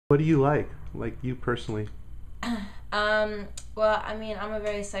What do you like? Like you personally? Well, I mean, I'm a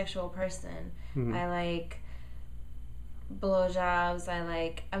very sexual person. Hmm. I like blowjobs.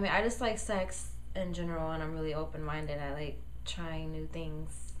 I mean, I just like sex in general, and I'm really open minded. I like trying new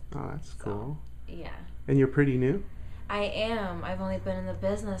things. Oh, that's So, cool. yeah. And you're pretty new? I am. I've only been in the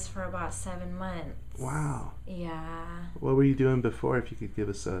business for about 7 months. Wow. Yeah. What were you doing before, if you could give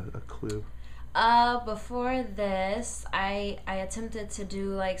us a clue? Before this, I attempted to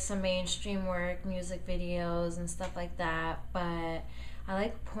do like some mainstream work, music videos and stuff like that, but I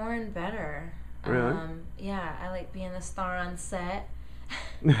like porn better. Really? Yeah, I like being a star on set,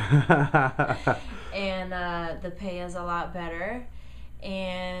 and the pay is a lot better,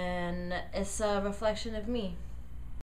 and it's a reflection of me.